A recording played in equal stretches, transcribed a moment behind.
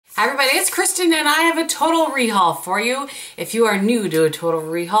Hi everybody, it's Kristin and I have a total rehaul for you. If you are new to a total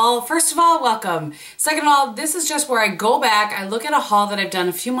rehaul, first of all, welcome. Second of all, this is just where I go back, I look at a haul that I've done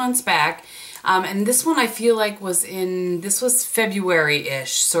a few months back, and this one I feel like was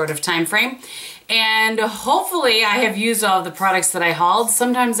February-ish sort of time frame. And hopefully I have used all of the products that I hauled.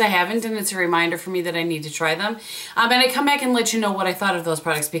 Sometimes I haven't, and it's a reminder for me that I need to try them. And I come back and let you know what I thought of those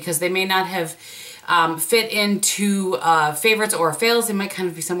products because they may not have fit into favorites or fails. They might kind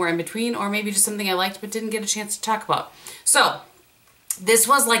of be somewhere in between, or maybe just something I liked but didn't get a chance to talk about. So this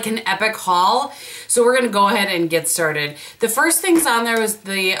was like an epic haul, so we're gonna go ahead and get started. The first things on there was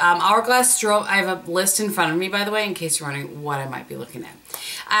the Hourglass Strobe. I have a list in front of me, by the way, in case you're wondering what I might be looking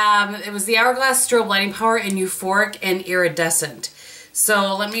at. It was the Hourglass Strobe Lighting Power in Euphoric and Iridescent.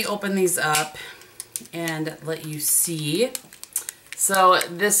 So let me open these up and let you see. So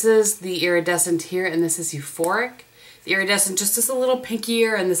this is the iridescent here, and this is euphoric. The iridescent just is a little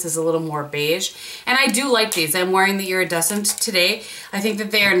pinkier, and this is a little more beige. And I do like these. I'm wearing the iridescent today. I think that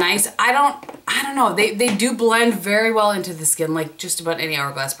they are nice. I don't know. They do blend very well into the skin, like just about any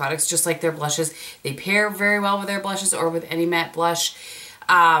Hourglass products, just like their blushes. They pair very well with their blushes or with any matte blush.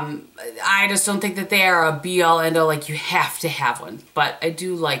 I just don't think that they are a be-all, end-all, like you have to have one, but I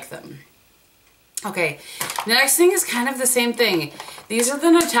do like them. Okay, the next thing is kind of the same thing. These are the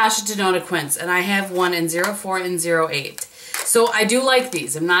Natasha Denona Quints, and I have one in 04 and 08. So I do like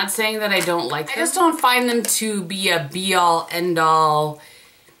these. I'm not saying that I don't like them. I just don't find them to be a be-all, end-all,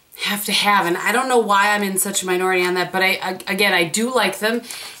 have to have. And I don't know why I'm in such a minority on that, but again, I do like them.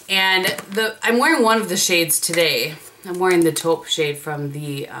 And I'm wearing one of the shades today. I'm wearing the taupe shade from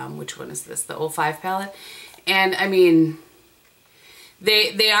the, which one is this? The 05 palette. And I mean,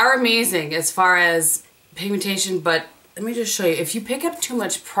 they are amazing as far as pigmentation, but let me just show you. If you pick up too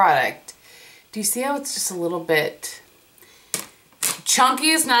much product, do you see how it's just a little bit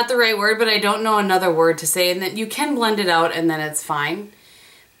chunky is not the right word, but I don't know another word to say, and then you can blend it out and then it's fine.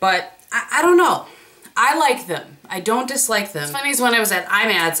 But I don't know. I like them. I don't dislike them. It's funny is when I was at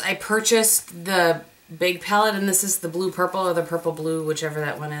IMovie, I purchased the big palette, and this is the blue purple or the purple blue, whichever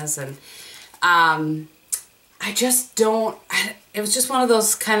that one is, and I just don't, it was just one of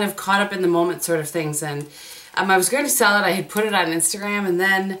those kind of caught up in the moment sort of things, and I was going to sell it. I had put it on Instagram, and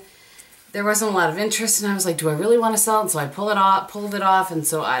then there wasn't a lot of interest, and I was like, do I really want to sell it? And so I pulled it off, and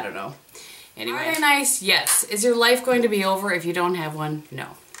so I don't know. Anyway. Are they nice? Yes. Is your life going to be over if you don't have one? No.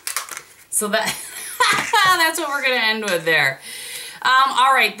 So that's what we're going to end with there.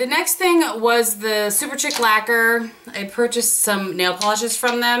 Alright, the next thing was the Super Chic Lacquer. I purchased some nail polishes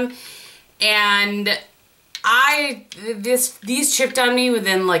from them, and these chipped on me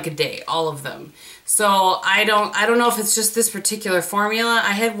within like a day, all of them. So I don't know if it's just this particular formula.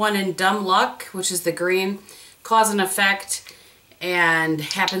 I had one in Dumb Luck, which is the green, Cause and Effect, and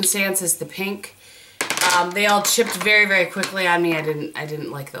Happenstance is the pink. They all chipped very, very quickly on me. I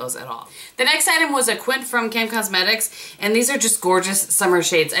didn't like those at all. The next item was a Quint from Cam Cosmetics, and these are just gorgeous summer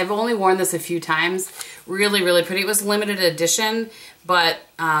shades. I've only worn this a few times. Really, really pretty. It was limited edition, but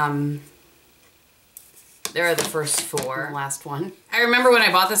there are the first four. The last one. I remember when I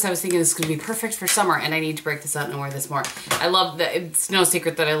bought this, I was thinking this is going to be perfect for summer, and I need to break this out and wear this more. I love that. It's no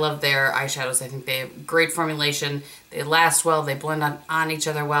secret that I love their eyeshadows. I think they have great formulation. They last well. They blend on each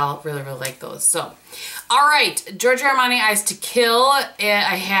other well. Really, really like those. So, all right. Giorgio Armani Eyes to Kill.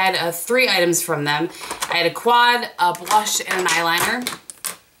 I had 3 items from them. I had a quad, a blush, and an eyeliner.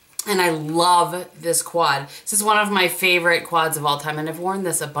 And I love this quad. This is one of my favorite quads of all time, and I've worn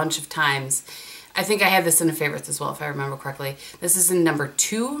this a bunch of times. I think I had this in the favorites as well, if I remember correctly. This is in number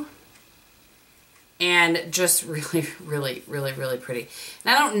 2. And just really, really, really, really pretty.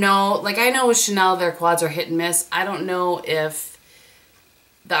 And I don't know, like I know with Chanel, their quads are hit and miss. I don't know if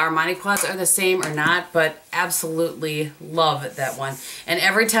the Armani quads are the same or not, but absolutely love that one. And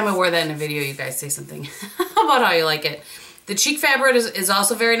every time I wear that in a video, you guys say something about how you like it. The Chic fabric is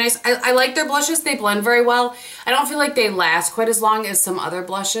also very nice. I like their blushes. They blend very well. I don't feel like they last quite as long as some other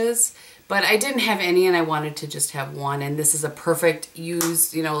blushes. But I didn't have any, and I wanted to just have one, and this is a perfect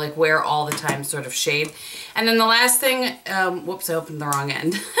use, you know, like wear all the time sort of shade. And then the last thing, whoops, I opened the wrong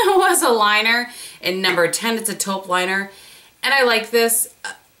end, was a liner in number 10. It's a taupe liner, and I like this.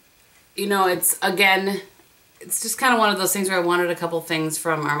 You know, it's, again, it's just kind of one of those things where I wanted a couple things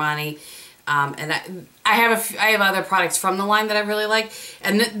from Armani. And I have other products from the line that I really like,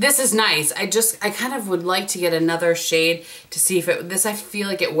 and this is nice. I kind of would like to get another shade to see if this I feel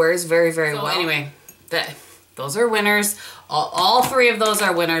like it wears very, very well. Anyway, those are winners. All 3 of those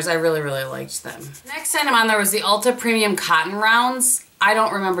are winners. I really, really liked them. Next item on there was the Ulta Premium Cotton Rounds. I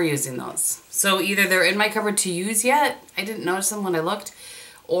don't remember using those. So either they're in my cupboard to use yet, I didn't notice them when I looked,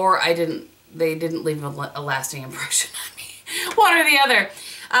 or they didn't leave a lasting impression on me. One or the other.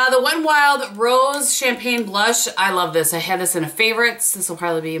 The Wet n Wild Rose Champagne Blush. I love this. I had this in a favorites. This will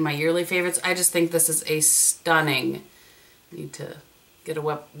probably be in my yearly favorites. I just think this is a stunning. Need to get a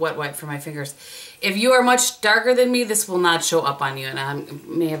wet wipe for my fingers. If you are much darker than me, this will not show up on you, and I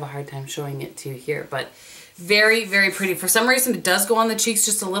may have a hard time showing it to you here, but very, very pretty. For some reason, it does go on the cheeks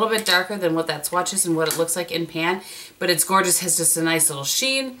just a little bit darker than what that swatch is and what it looks like in pan, but it's gorgeous. Has just a nice little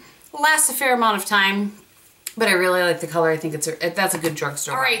sheen. Lasts a fair amount of time. But I really like the color. I think that's a good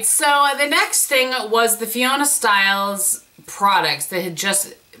drugstore. All right, so the next thing was the Fiona Styles products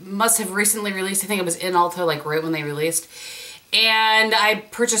that must have recently released. I think it was in Ulta, like right when they released. And I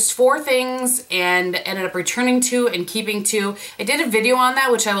purchased 4 things and ended up returning 2 and keeping 2. I did a video on that,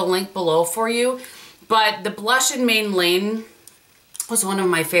 which I will link below for you. But the blush in Main Lane was one of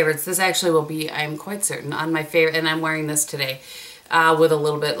my favorites. This actually will be, I'm quite certain, on my favorite, and I'm wearing this today. With a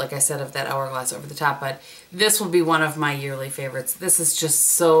little bit, like I said, of that hourglass over the top, but this will be one of my yearly favorites. This is just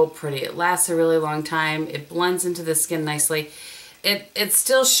so pretty. It lasts a really long time. It blends into the skin nicely. It's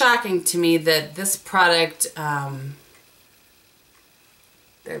still shocking to me that this product, there,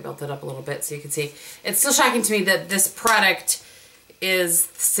 I built it up a little bit so you can see. It's still shocking to me that this product is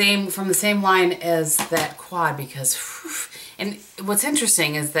from the same line as that quad, because, whew, and what's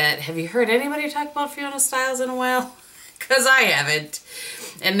interesting is that, have you heard anybody talk about Fiona Styles in a while? Because I haven't,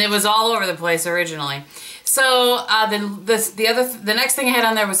 and it was all over the place originally. So the next thing I had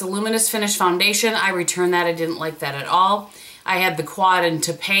on there was the Luminous Finish Foundation. I returned that. I didn't like that at all. I had the Quad in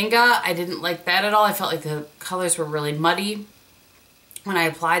Topanga. I didn't like that at all. I felt like the colors were really muddy when I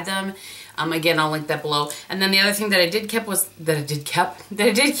applied them. Again, I'll link that below. And then the other thing that I did keep was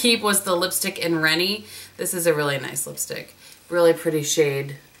the lipstick in Rennie. This is a really nice lipstick, really pretty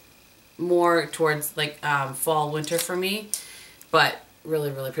shade. More towards like fall, winter for me, but really,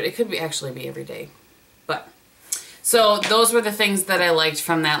 really pretty. It could actually be every day. But so those were the things that I liked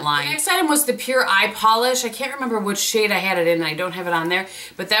from that line. The next item was the Pure Eye Polish. I can't remember which shade I had it in. I don't have it on there,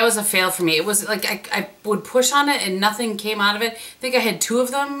 but that was a fail for me. It was like I would push on it and nothing came out of it. I think I had 2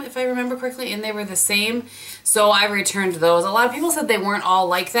 of them, if I remember correctly, and they were the same. So I returned those. A lot of people said they weren't all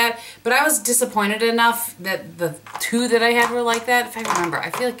like that, but I was disappointed enough that the 2 that I had were like that. If I remember,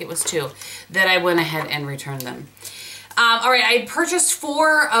 I feel like it was 2, that I went ahead and returned them. All right, I purchased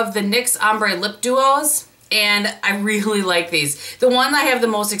 4 of the NYX Ombre Lip Duos. And I really like these. The one I have the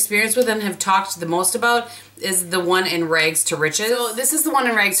most experience with and have talked the most about is the one in Rags to Riches. So this is the one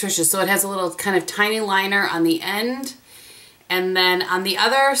in Rags to Riches. So it has a little kind of tiny liner on the end. And then on the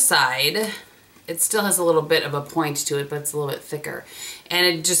other side, it still has a little bit of a point to it, but it's a little bit thicker. And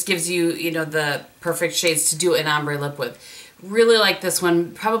it just gives you, you know, the perfect shades to do an ombre lip with. Really like this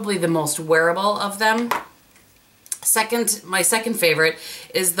one. Probably the most wearable of them. My second favorite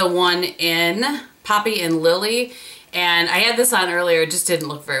is the one in Poppy and Lily, and I had this on earlier. It just didn't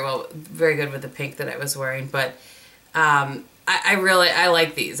look very good with the pink that I was wearing, but I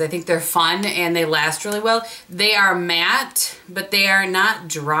like these. I think they're fun and they last really well. They are matte, but they are not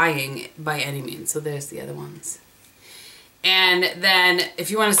drying by any means. So there's the other ones. And then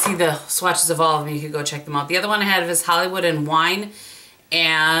if you want to see the swatches of all of them, you could go check them out. The other one I had is Hollywood and Wine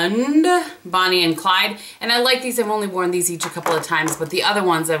and Bonnie and Clyde. And I like these. I've only worn these each a couple of times, but the other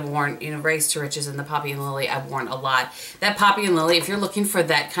ones I've worn, you know, Rags to Riches and the Poppy and Lily, I've worn a lot. That Poppy and Lily, if you're looking for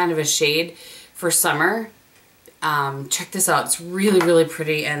that kind of a shade for summer, check this out. It's really, really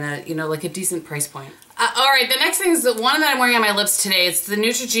pretty and, you know, like a decent price point. All right, the next thing is the one that I'm wearing on my lips today. It's the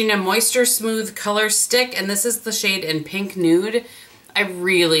Neutrogena Moisture Smooth Color Stick, and this is the shade in Pink Nude. I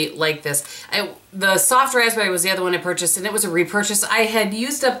really like this. The Soft Raspberry was the other one I purchased, and it was a repurchase. I had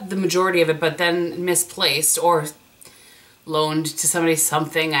used up the majority of it, but then misplaced or loaned to somebody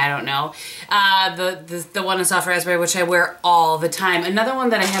something, I don't know. The one in Soft Raspberry, which I wear all the time. Another one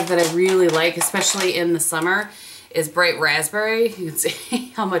that I have that I really like, especially in the summer, is Bright Raspberry. You can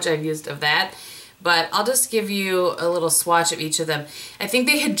see how much I've used of that. But I'll just give you a little swatch of each of them. I think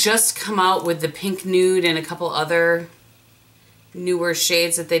they had just come out with the Pink Nude and a couple other newer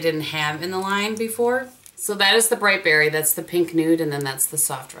shades that they didn't have in the line before. So that is the Bright Berry, that's the Pink Nude, and then that's the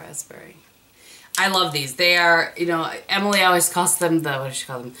Soft Raspberry. I love these. They are, you know, Emily always calls them the, what does she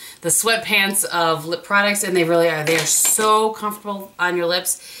call them? The sweatpants of lip products, and they really are. They are so comfortable on your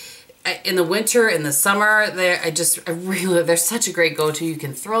lips. In the winter, in the summer, they're such a great go-to. You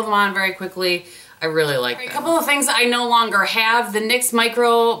can throw them on very quickly. I really like them. A couple of things I no longer have. The NYX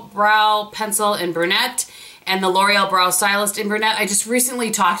Micro Brow Pencil in Brunette. and the L'Oreal Brow Stylist in Brunette. I just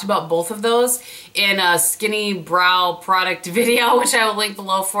recently talked about both of those in a skinny brow product video, which I will link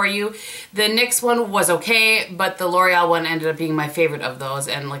below for you. The NYX one was okay, but the L'Oreal one ended up being my favorite of those,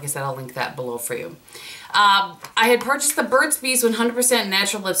 and like I said, I'll link that below for you. I had purchased the Burt's Bees 100%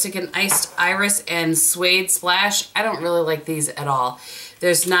 natural lipstick in Iced Iris and Suede Splash. I don't really like these at all.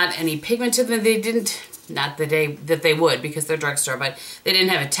 There's not any pigment to them. They didn't, not the day that they would because they're drugstore, but they didn't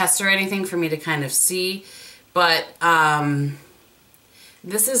have a test or anything for me to kind of see. But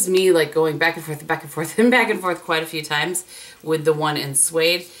this is me like going back and forth, back and forth, and back and forth quite a few times with the one in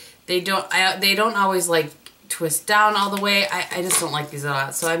Suede. They don't always like twist down all the way. I just don't like these a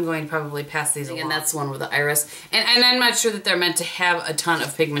lot, so I'm going to probably pass these along. And that's the one with the iris. And I'm not sure that they're meant to have a ton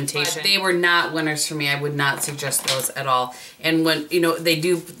of pigmentation. But they were not winners for me. I would not suggest those at all. And when, you know, they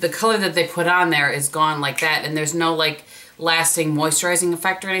do, the color that they put on there is gone like that, and there's no like lasting moisturizing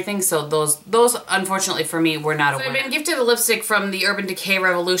effect or anything, so those unfortunately for me were not a winner. I've been gifted a lipstick from the Urban Decay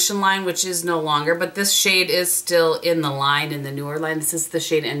Revolution line, which is no longer, but this shade is still in the line, in the newer line. This is the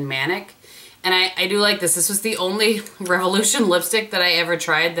shade in Manic. And I do like this. This was the only Revolution lipstick that I ever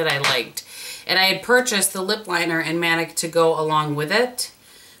tried that I liked. And I had purchased the lip liner in Manic to go along with it.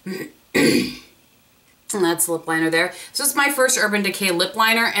 And that's the lip liner there. So it's my first Urban Decay lip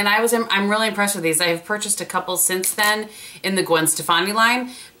liner, and I'm really impressed with these. I have purchased a couple since then in the Gwen Stefani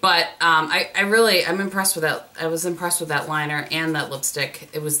line, but I'm impressed with that. I was impressed with that liner and that lipstick.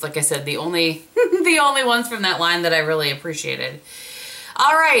 It was, like I said, the only the only ones from that line that I really appreciated.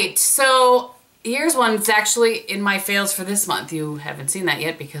 All right, so here's one that's actually in my fails for this month. You haven't seen that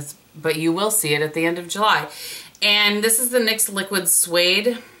yet but you will see it at the end of July. And this is the NYX Liquid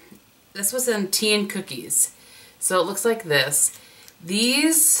Suede. This was in Tea and Cookies. So it looks like this.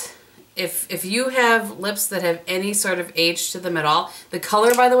 These, if you have lips that have any sort of age to them at all, the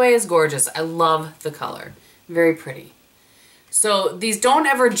color, by the way, is gorgeous. I love the color. Very pretty. So these don't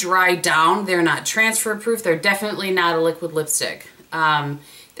ever dry down. They're not transfer proof. They're definitely not a liquid lipstick.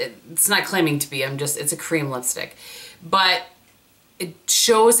 It's not claiming to be. It's a cream lipstick. But it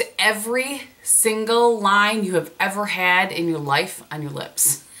shows every single line you have ever had in your life on your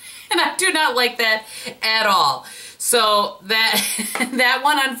lips. And I do not like that at all. So that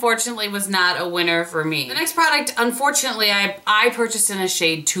one unfortunately was not a winner for me. The next product, unfortunately, I purchased in a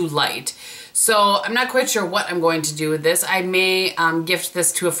shade Too Light. So I'm not quite sure what I'm going to do with this. I may gift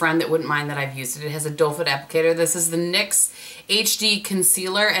this to a friend that wouldn't mind that I've used it. It has a doe foot applicator. This is the NYX HD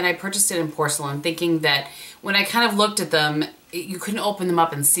Concealer, and I purchased it in porcelain, thinking that when I kind of looked at them, you couldn't open them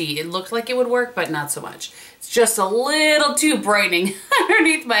up and see. It looked like it would work, but not so much. It's just a little too brightening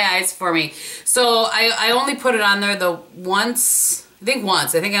underneath my eyes for me. So I only put it on there once. I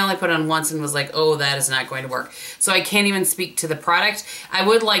think I only put it on once and was like, oh, that is not going to work. So I can't even speak to the product. I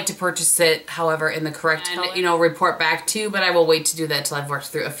would like to purchase it, however, in the correct color, and, you know, report back to you, but I will wait to do that till I've worked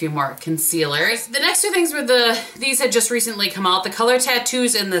through a few more concealers. The next two things were these had just recently come out. The Color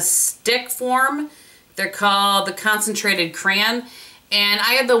Tattoos in the stick form. They're called the Concentrated Crayon. And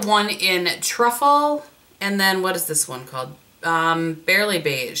I had the one in Truffle, and then what is this one called? Barely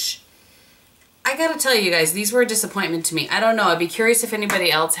Beige. I gotta tell you guys, these were a disappointment to me. I don't know, I'd be curious if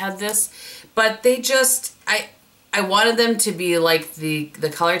anybody else had this, but they just, I wanted them to be like the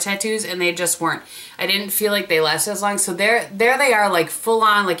Color Tattoos, and they just weren't. I didn't feel like they lasted as long, so there they are, like full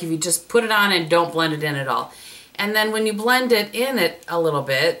on, like if you just put it on and don't blend it in at all. And then when you blend it in a little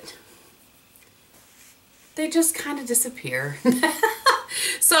bit, they just kind of disappear.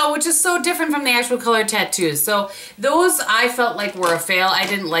 So, which is so different from the actual Color Tattoos. So those I felt like were a fail. I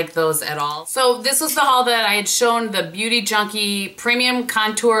didn't like those at all. So this was the haul that I had shown, the Beauty Junkies Premium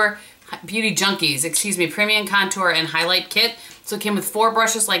Contour and Highlight Kit. So it came with 4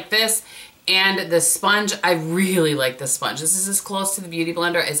 brushes like this, and the sponge. I really like this sponge. This is as close to the Beauty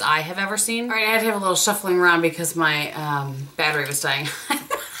Blender as I have ever seen. All right, I had to have a little shuffling around because my battery was dying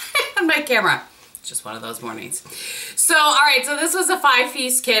on my camera. Just one of those mornings. So, all right, so this was a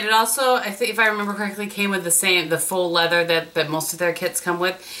 5-piece kit. It also, I think if I remember correctly, came with the full leather that most of their kits come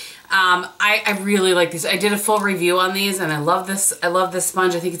with. I really like these. I did a full review on these, and I love this. I love this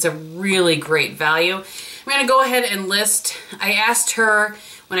sponge. I think it's a really great value. I'm gonna go ahead and list. I asked her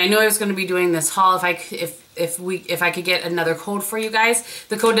when I knew I was going to be doing this haul if I could get another code for you guys.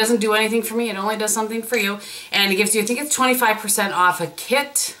 The code doesn't do anything for me. It only does something for you. And it gives you, I think it's 25% off a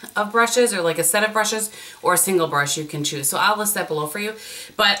kit of brushes, or like a set of brushes, or a single brush you can choose. So I'll list that below for you.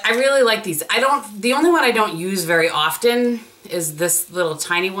 But I really like these. The only one I don't use very often is this little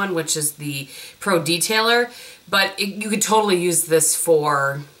tiny one, which is the Pro Detailer. But you could totally use this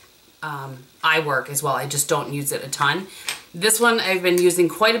for eye work as well. I just don't use it a ton. This one I've been using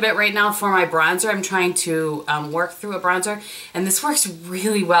quite a bit right now for my bronzer. I'm trying to work through a bronzer, and this works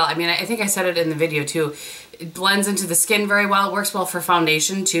really well. I mean, I think I said it in the video too. It blends into the skin very well. It works well for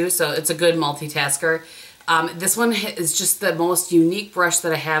foundation too, so it's a good multitasker. This one is just the most unique brush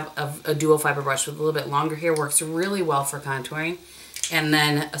that I have, of a dual fiber brush with a little bit longer hair. Works really well for contouring. And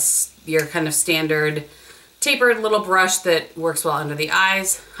then your kind of standard tapered little brush that works well under the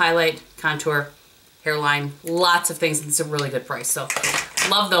eyes, highlight, contour, hairline, lots of things. It's a really good price. So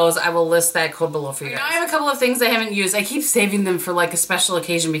love those. I will list that code below for you guys. Now I have a couple of things I haven't used. I keep saving them for like a special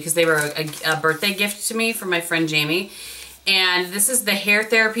occasion because they were a birthday gift to me from my friend Jamie. And this is the Hair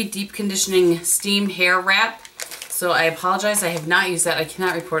Therapy Deep Conditioning Steam Hair Wrap. So I apologize, I have not used that. I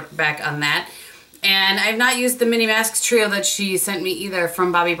cannot report back on that. And I've not used the Mini Masks Trio that she sent me either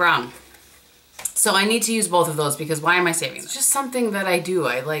from Bobbi Brown. So I need to use both of those because why am I saving them? It's just something that I do.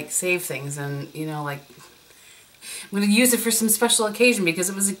 I like save things and, you know, like I'm going to use it for some special occasion because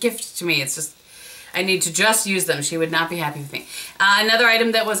it was a gift to me. It's just, I need to just use them. She would not be happy with me. Another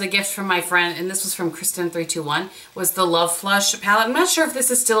item that was a gift from my friend, and this was from Kristin321, was the Love Flush palette. I'm not sure if this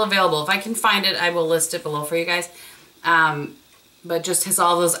is still available. If I can find it, I will list it below for you guys. But just has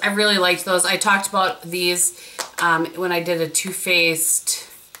all those. I really liked those. I talked about these when I did a Too Faced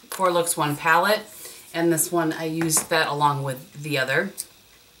 4 Looks 1 palette. And this one, I used that along with the other.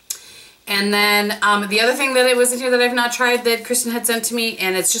 And then the other thing that it was in here that I've not tried that Kristin had sent to me,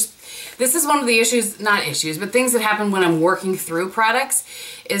 and it's just, this is one of the issues, not issues, but things that happen when I'm working through products,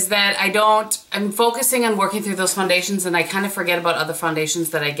 is that I'm focusing on working through those foundations and I kind of forget about other foundations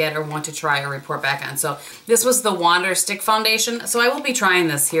that I get or want to try or report back on. So this was the Wander Stick Foundation. So I will be trying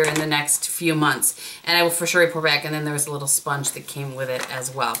this here in the next few months and I will for sure report back. And then there was a little sponge that came with it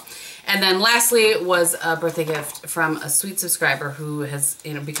as well. And then lastly was a birthday gift from a sweet subscriber who has,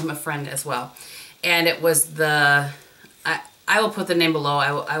 you know, become a friend as well. And it was the, I will put the name below.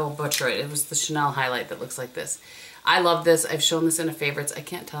 I will butcher it. It was the Chanel highlight that looks like this. I love this. I've shown this in a favorites. I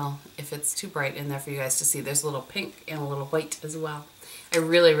can't tell if it's too bright in there for you guys to see. There's a little pink and a little white as well. I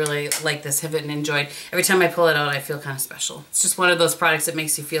really, really like this. Have it and enjoyed. Every time I pull it out, I feel kind of special. It's just one of those products that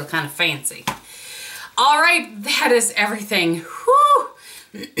makes you feel kind of fancy. All right, that is everything. Whew.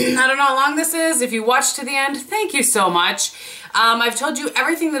 I don't know how long this is. If you watched to the end, thank you so much. I've told you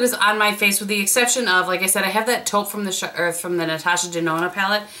everything that is on my face with the exception of, like I said, I have that taupe from the Natasha Denona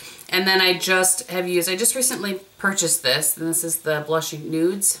palette. And then I just recently purchased this. And this is the Blushed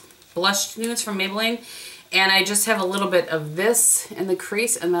Nudes from Maybelline. And I just have a little bit of this in the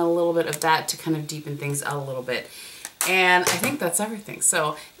crease and then a little bit of that to kind of deepen things out a little bit. And I think that's everything.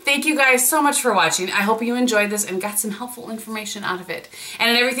 So thank you guys so much for watching. I hope you enjoyed this and got some helpful information out of it. And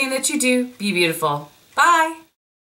in everything that you do, be beautiful. Bye!